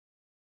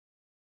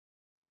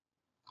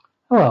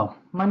Hello,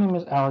 my name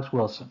is Alex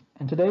Wilson,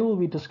 and today we'll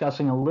be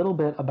discussing a little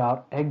bit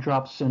about Egg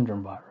Drop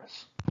Syndrome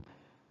Virus.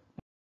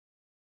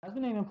 As the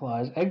name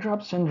implies, Egg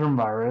Drop Syndrome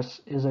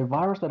Virus is a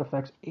virus that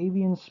affects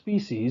avian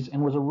species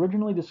and was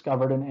originally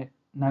discovered in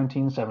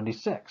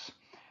 1976,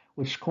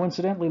 which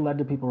coincidentally led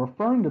to people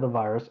referring to the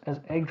virus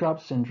as Egg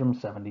Drop Syndrome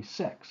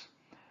 76.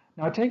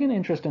 Now, I take an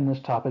interest in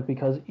this topic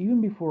because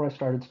even before I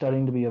started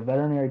studying to be a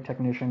veterinary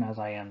technician as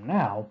I am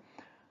now,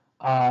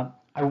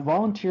 I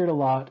volunteered a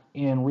lot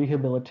in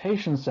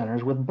rehabilitation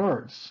centers with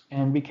birds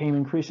and became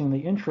increasingly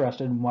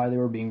interested in why they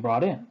were being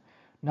brought in,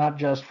 not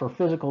just for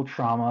physical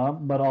trauma,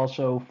 but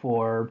also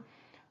for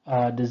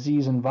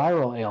disease and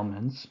viral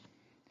ailments.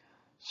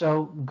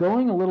 So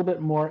going a little bit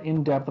more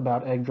in depth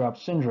about egg drop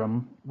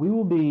syndrome, we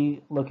will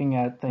be looking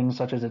at things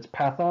such as its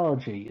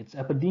pathology, its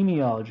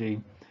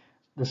epidemiology,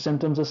 the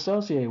symptoms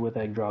associated with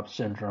egg drop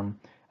syndrome,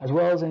 as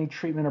well as any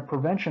treatment or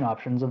prevention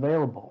options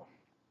available.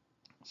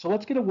 So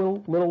let's get a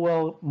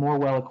little more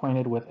well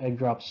acquainted with egg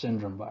drop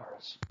syndrome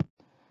virus.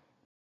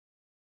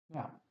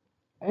 Now,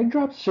 egg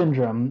drop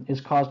syndrome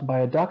is caused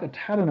by a duck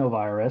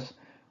adenovirus,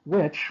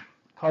 which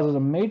causes a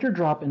major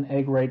drop in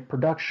egg rate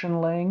production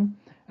laying,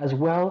 as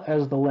well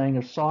as the laying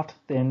of soft,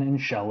 thin,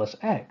 and shellless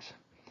eggs.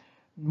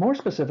 More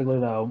specifically,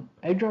 though,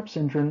 egg drop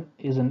syndrome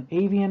is an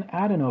avian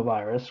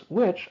adenovirus,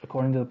 which,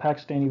 according to the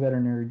Pakistani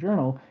Veterinary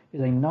Journal,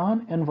 is a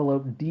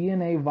non-enveloped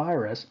DNA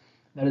virus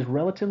that is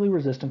relatively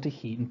resistant to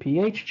heat and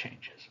pH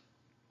changes.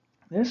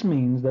 This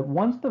means that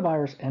once the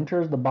virus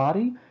enters the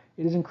body,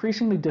 it is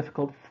increasingly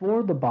difficult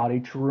for the body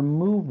to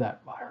remove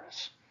that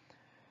virus.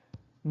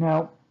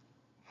 Now,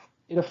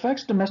 it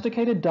affects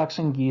domesticated ducks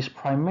and geese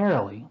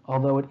primarily,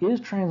 although it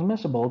is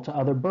transmissible to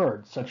other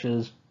birds, such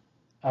as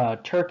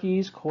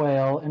turkeys,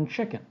 quail, and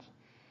chickens.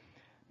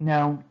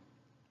 Now,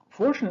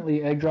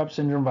 fortunately, egg drop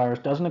syndrome virus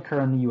doesn't occur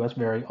in the US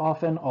very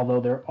often,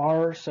 although there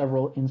are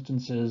several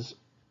instances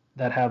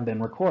that have been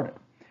recorded.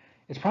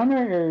 Its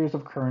primary areas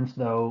of occurrence,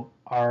 though,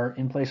 are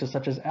in places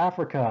such as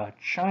Africa,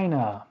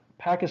 China,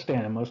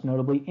 Pakistan, and most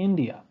notably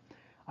India.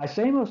 I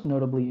say most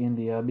notably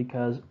India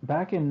because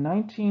back in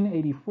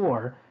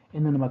 1984,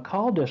 in the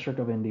Namakal district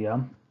of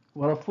India,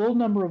 while a full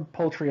number of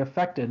poultry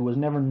affected was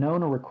never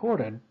known or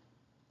recorded,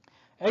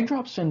 egg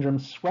drop syndrome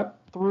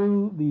swept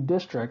through the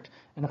district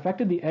and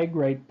affected the egg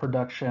rate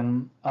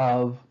production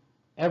of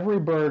every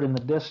bird in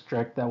the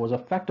district that was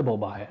affectable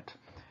by it,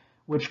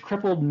 which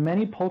crippled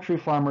many poultry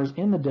farmers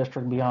in the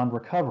district beyond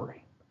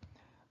recovery.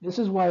 This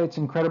is why it's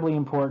incredibly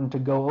important to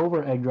go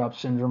over egg drop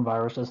syndrome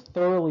virus as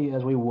thoroughly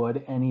as we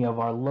would any of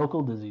our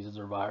local diseases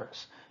or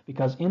virus,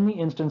 because in the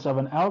instance of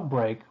an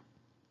outbreak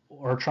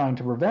or trying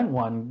to prevent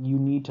one, you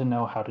need to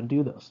know how to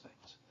do those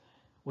things.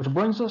 Which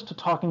brings us to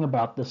talking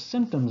about the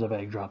symptoms of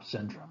egg drop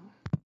syndrome.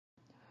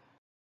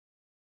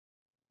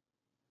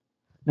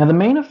 Now, the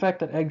main effect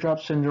that egg drop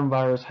syndrome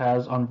virus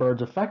has on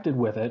birds affected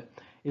with it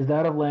is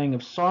that of laying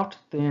of soft,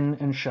 thin,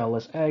 and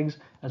shellless eggs,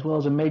 as well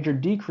as a major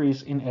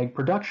decrease in egg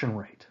production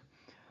rate.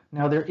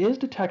 Now, there is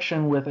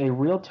detection with a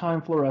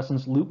real-time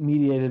fluorescence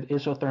loop-mediated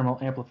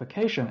isothermal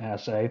amplification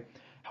assay.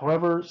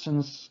 However,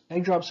 since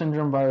egg drop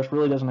syndrome virus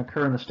really doesn't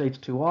occur in the States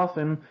too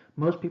often,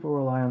 most people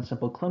rely on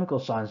simple clinical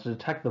signs to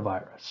detect the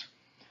virus.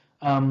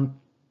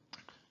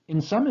 In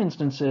some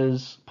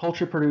instances,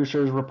 poultry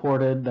producers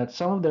reported that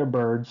some of their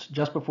birds,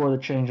 just before the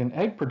change in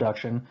egg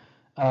production,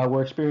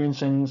 were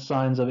experiencing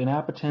signs of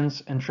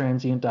inappetence and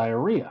transient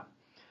diarrhea.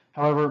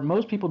 However,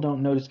 most people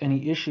don't notice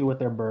any issue with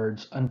their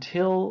birds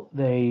until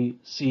they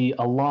see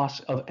a loss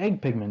of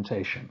egg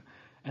pigmentation,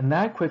 and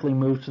that quickly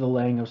moves to the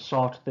laying of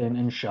soft, thin,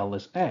 and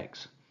shellless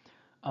eggs.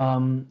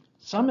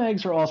 Some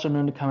eggs are also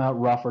known to come out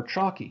rough or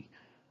chalky.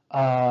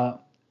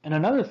 And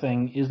another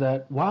thing is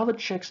that while the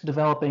chicks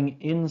developing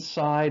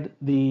inside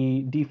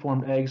the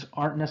deformed eggs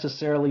aren't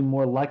necessarily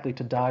more likely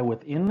to die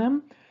within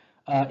them,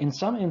 in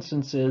some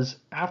instances,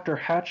 after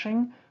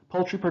hatching,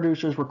 poultry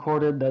producers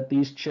recorded that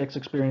these chicks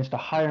experienced a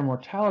higher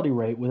mortality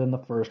rate within the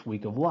first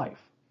week of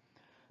life.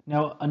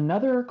 Now,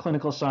 another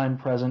clinical sign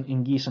present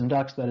in geese and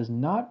ducks that is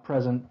not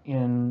present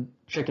in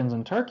chickens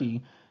and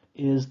turkey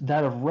is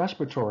that of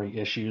respiratory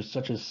issues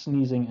such as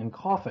sneezing and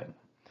coughing.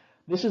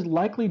 This is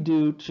likely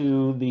due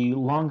to the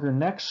longer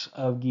necks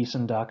of geese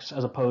and ducks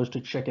as opposed to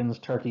chickens,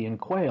 turkey, and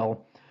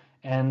quail,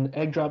 and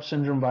egg drop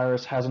syndrome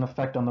virus has an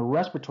effect on the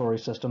respiratory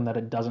system that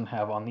it doesn't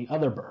have on the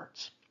other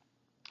birds.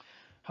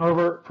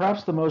 However,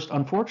 perhaps the most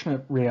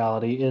unfortunate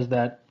reality is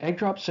that egg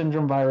drop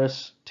syndrome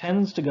virus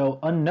tends to go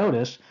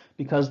unnoticed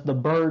because the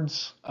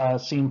birds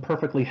seem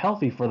perfectly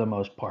healthy for the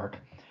most part,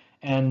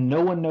 and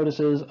no one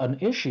notices an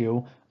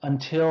issue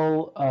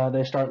until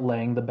they start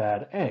laying the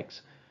bad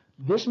eggs.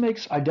 This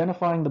makes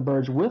identifying the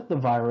birds with the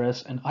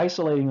virus and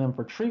isolating them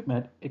for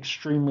treatment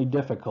extremely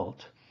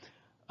difficult.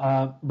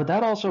 But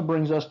that also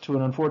brings us to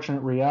an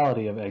unfortunate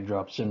reality of egg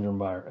drop syndrome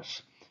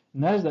virus,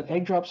 and that is that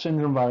egg drop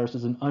syndrome virus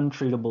is an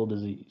untreatable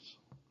disease,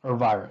 or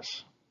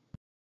virus.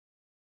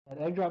 That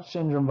egg drop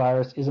syndrome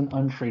virus is an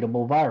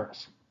untreatable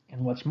virus,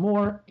 and what's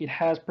more, it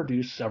has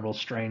produced several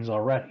strains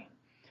already.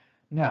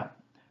 Now,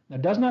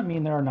 that does not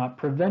mean there are not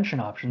prevention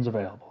options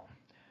available.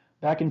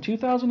 Back in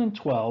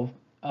 2012,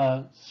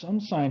 some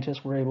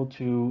scientists were able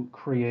to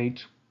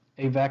create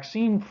a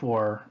vaccine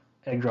for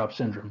egg drop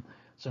syndrome.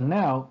 So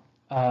now,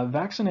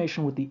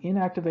 vaccination with the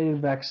inactivated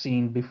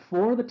vaccine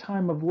before the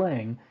time of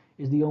laying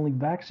is the only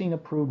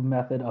vaccine-approved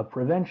method of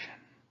prevention.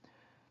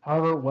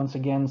 However, once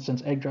again,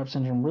 since egg drop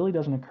syndrome really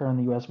doesn't occur in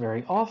the US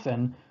very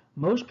often,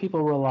 most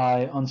people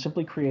rely on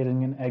simply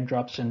creating an egg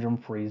drop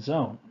syndrome-free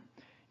zone.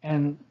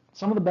 And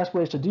some of the best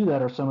ways to do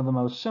that are some of the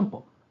most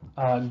simple.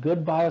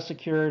 Good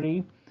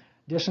biosecurity,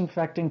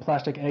 disinfecting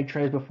plastic egg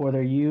trays before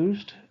they're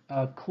used,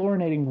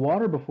 chlorinating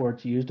water before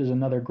it's used is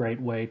another great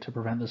way to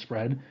prevent the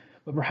spread.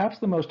 But perhaps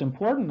the most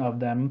important of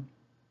them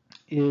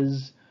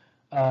is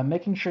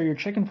making sure your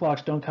chicken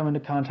flocks don't come into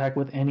contact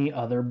with any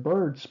other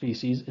bird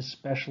species,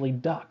 especially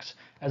ducks,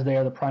 as they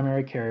are the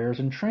primary carriers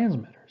and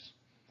transmitters.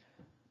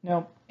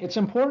 Now, it's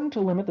important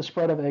to limit the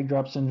spread of egg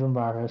drop syndrome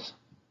virus,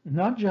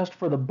 not just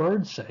for the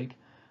bird's sake,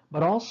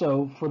 but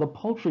also for the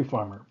poultry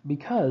farmer,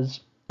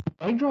 because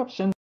egg drop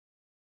syndrome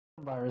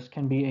virus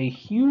can be a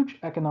huge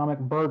economic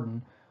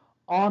burden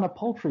on a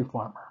poultry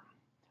farmer.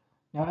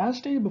 Now, as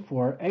stated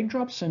before, egg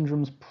drop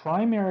syndrome's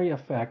primary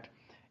effect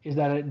is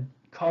that it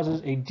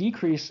causes a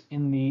decrease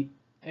in the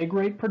egg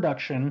rate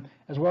production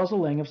as well as the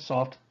laying of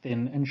soft,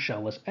 thin, and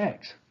shellless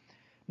eggs.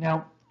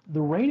 Now,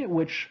 the rate at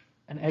which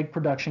an egg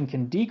production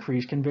can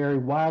decrease can vary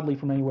wildly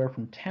from anywhere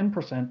from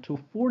 10% to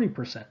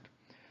 40%.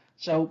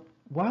 So,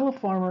 while a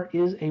farmer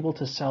is able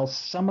to sell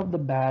some of the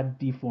bad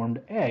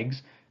deformed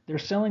eggs, they're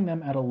selling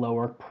them at a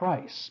lower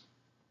price.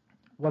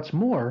 What's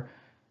more,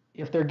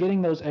 if they're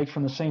getting those eggs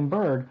from the same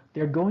bird,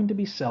 they're going to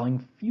be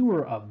selling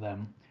fewer of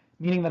them,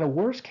 meaning that a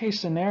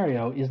worst-case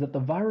scenario is that the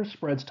virus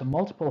spreads to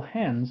multiple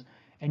hens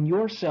and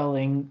you're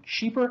selling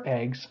cheaper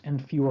eggs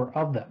and fewer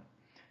of them,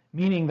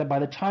 meaning that by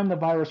the time the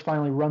virus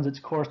finally runs its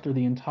course through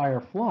the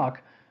entire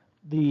flock,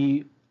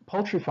 the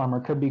poultry farmer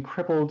could be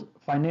crippled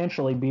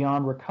financially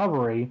beyond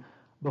recovery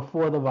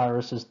before the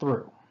virus is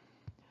through.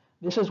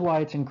 This is why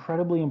it's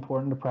incredibly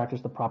important to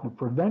practice the proper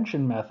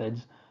prevention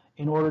methods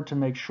in order to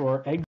make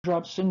sure egg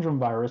drop syndrome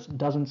virus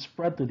doesn't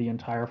spread through the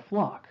entire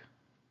flock.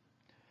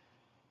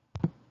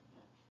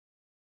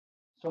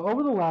 So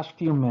over the last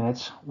few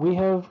minutes, we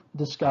have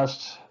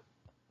discussed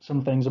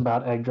some things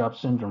about egg drop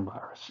syndrome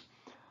virus.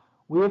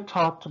 We have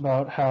talked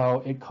about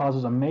how it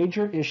causes a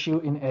major issue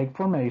in egg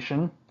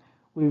formation.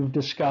 We've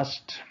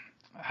discussed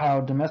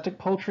how domestic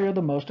poultry are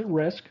the most at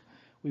risk.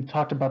 We've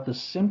talked about the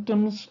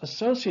symptoms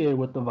associated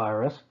with the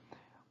virus,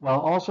 while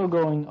also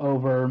going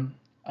over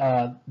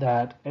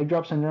that egg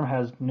drop syndrome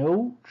has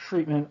no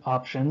treatment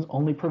options,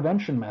 only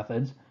prevention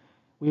methods.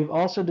 We've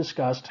also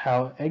discussed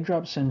how egg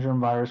drop syndrome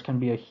virus can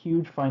be a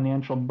huge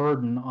financial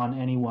burden on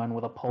anyone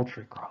with a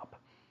poultry crop.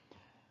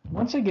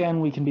 Once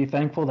again, we can be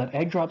thankful that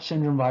egg drop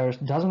syndrome virus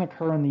doesn't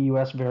occur in the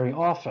US very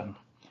often.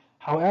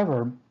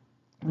 However,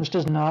 this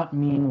does not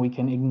mean we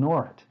can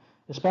ignore it,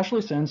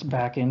 especially since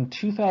back in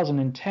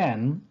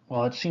 2010,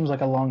 while it seems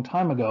like a long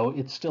time ago,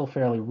 it's still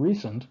fairly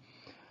recent,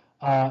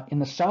 in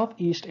the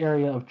southeast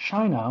area of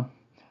China,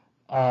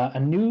 a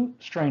new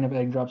strain of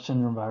egg drop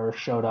syndrome virus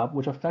showed up,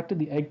 which affected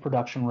the egg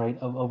production rate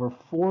of over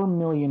 4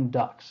 million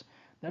ducks.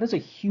 That is a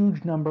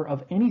huge number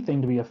of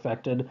anything to be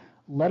affected,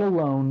 let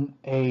alone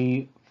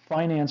a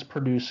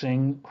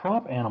finance-producing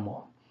crop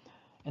animal.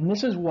 And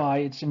this is why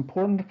it's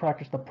important to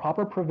practice the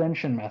proper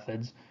prevention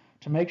methods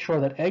to make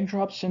sure that egg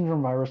drop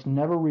syndrome virus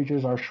never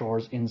reaches our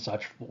shores in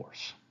such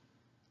force.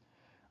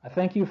 I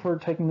thank you for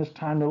taking this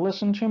time to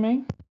listen to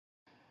me.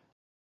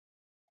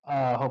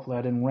 Hopefully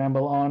I didn't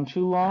ramble on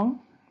too long.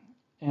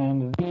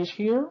 And these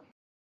here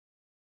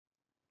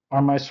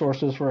are my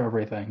sources for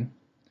everything.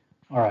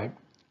 All right.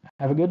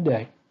 Have a good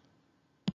day.